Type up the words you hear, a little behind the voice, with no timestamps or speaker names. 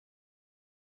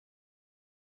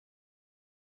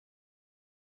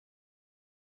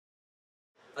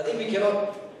I think we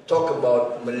cannot talk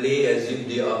about Malay as if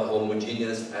they are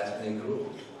homogeneous ethnic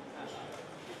group.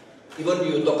 Even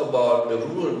you talk about the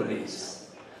rural Malays,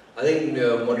 I think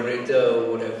the moderator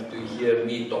would have to hear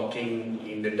me talking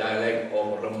in the dialect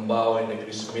of Rembau and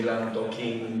Negeri Sembilan,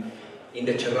 talking in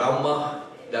the ceramah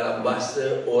dalam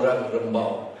bahasa orang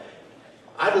Rembau.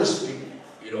 I don't speak,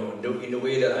 in the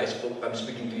way that I'm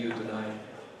speaking to you tonight.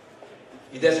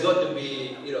 It has got to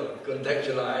be,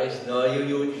 contextualized. No,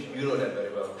 you know that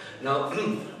very well. Now,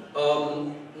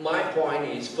 my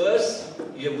point is, first,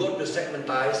 you've got to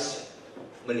segmentize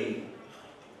Malay.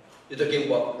 You're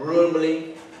talking about rural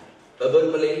Malay,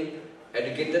 urban Malay,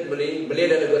 educated Malay,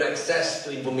 Malay that have got access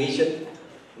to information,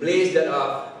 Malays that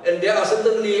are, and there are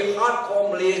certainly hardcore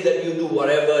Malays that you do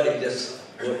whatever, they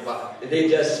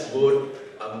just vote,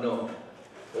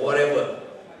 whatever.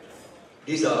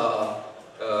 These are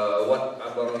what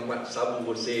Abang Ahmad Sabu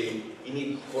would say,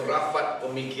 ini khurafat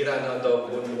pemikiran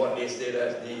ataupun what they say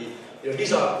as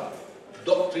these are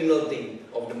doctrinal thing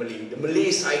of the Malay. The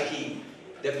Malay psyche,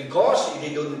 that because if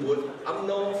they don't vote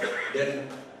UMNO, then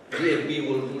BNP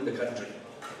will rule the country.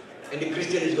 And the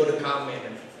Christian is going to come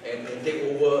and take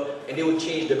over, and they will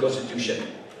change the constitution.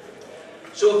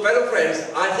 So fellow friends,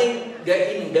 I think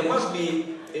that there must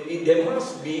be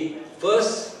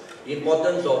first the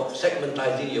importance of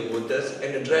segmentizing your voters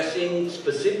and addressing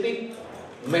specific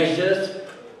measures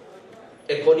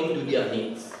according to their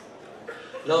needs.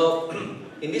 Now,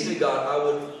 in this regard, I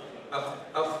would,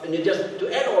 just to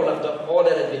add all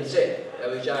that has been said,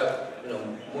 which I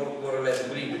more or less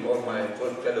agree with all my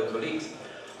fellow colleagues,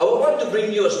 I would want to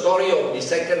bring you a story of the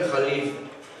second Caliph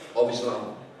of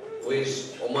Islam, who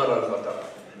is Umar al-Khattab.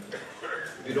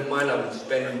 If you don't mind, I will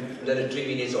spend another 3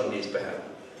 minutes on this perhaps.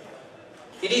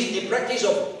 It is the practice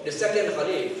of the second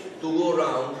Caliph to go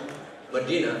around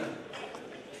Medina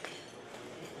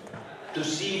to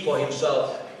see for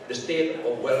himself the state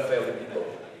of welfare of the people.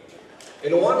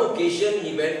 In one occasion,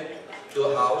 he went to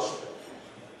a house,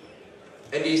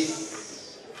 and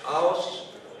his house,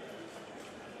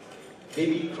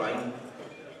 baby crying.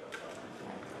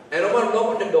 And Umar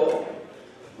knocked on the door,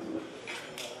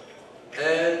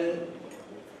 and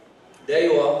there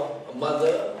you are, a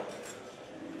mother,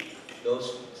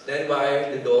 stand by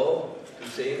the door to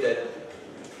say that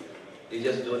they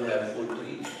just don't have food to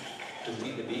eat, to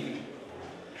feed the baby.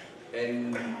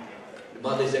 And the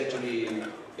mother is actually,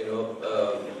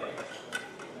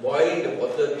 boiling the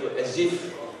water as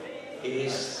if it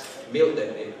is milk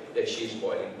that she is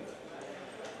boiling.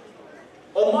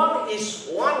 Omar is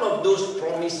one of those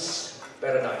promised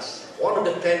paradise, one of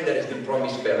the 10 that has been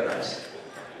promised paradise.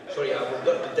 Sorry, I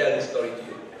forgot to tell this story to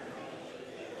you.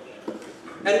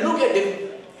 And look at the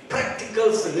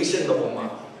practical solution of Omar.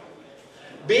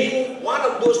 Being one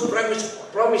of those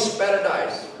promised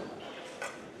paradise,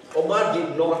 Omar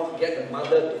did not get a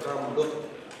mother to come, look,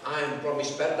 I am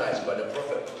promised paradise by the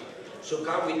Prophet. So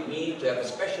come with me to have a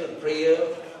special prayer.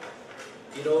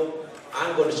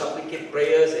 I'm going to supplicate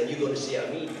prayers and you're going to say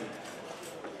Ameen.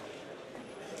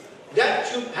 That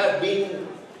should have been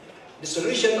the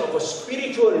solution of a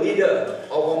spiritual leader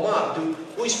of Omar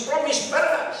who is promised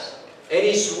paradise. And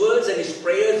his words and his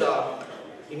prayers are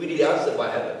immediately answered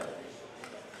by heaven,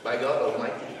 by God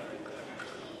Almighty.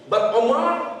 But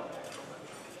Omar,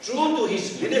 true to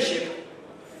his leadership,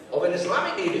 of an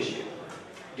Islamic leadership,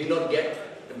 did not get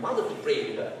the mother to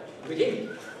pray with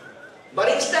him. But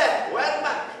instead, went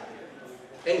back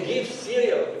and gave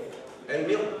cereal and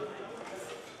milk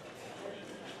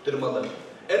to the mother.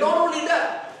 And not only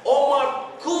that,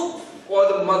 Omar cooked for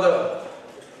the mother.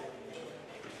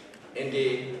 And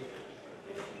they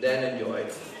then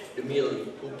enjoyed the meal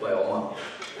cooked by Omar.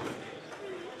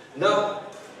 Now,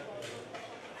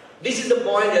 this is the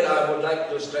point that I would like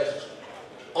to stress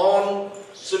on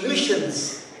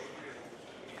solutions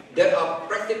that are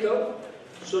practical,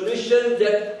 solutions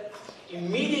that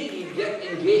immediately get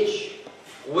engaged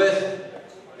with,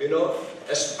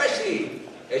 especially,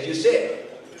 as you said,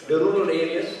 the rural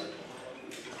areas.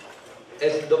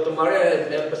 As Dr. Maria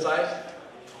has emphasized,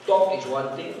 talk is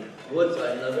one thing, words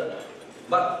are another.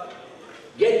 But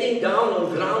getting down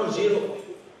on ground zero,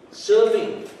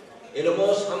 serving in the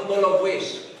most humble of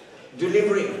ways,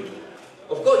 delivering.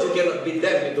 Of course, you cannot beat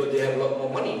them because they have a lot more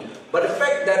money. But the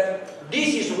fact that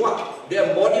this is what the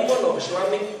embodiment of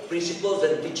Islamic principles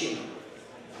and teaching.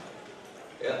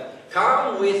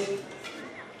 Come with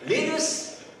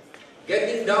leaders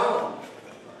getting down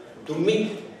to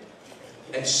meet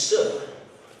and serve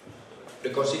the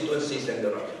constituencies and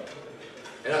the right.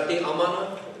 And I think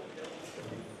Amanah,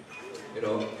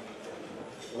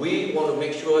 we want to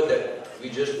make sure that we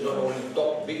just not only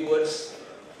talk big words,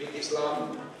 big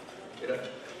Islam,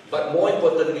 But more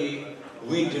importantly,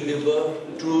 we deliver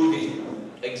through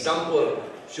the example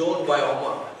shown by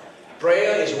Omar.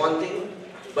 Prayer is one thing,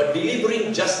 but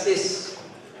delivering justice,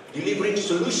 delivering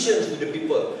solutions to the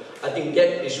people, I think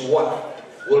that is what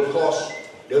will cause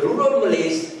the rural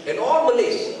Malays and all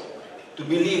Malays to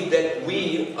believe that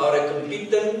we are a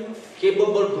competent,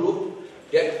 capable group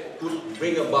that could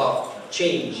bring about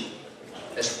change,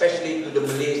 especially to the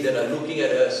Malays that are looking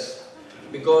at us.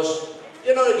 Because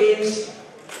they're not against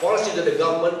policies of the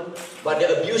government, but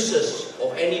the abuses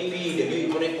of NEP, the new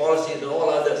economic policies and all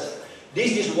others.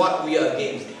 This is what we are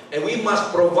against. And we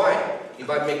must provide, if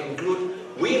I may conclude,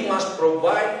 we must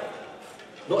provide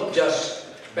not just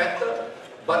better,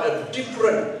 but a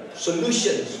different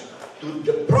solutions to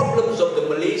the problems of the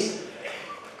Malays.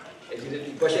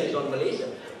 The question is on Malaysia,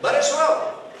 but as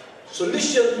well,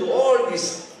 solution to all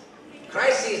these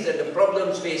crises and the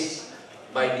problems faced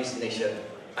by this nation.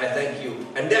 I thank you.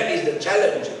 And that is the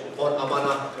challenge on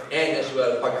Amanah and as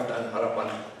well Pakatan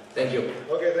Harapan. Thank you.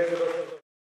 Okay, thank you.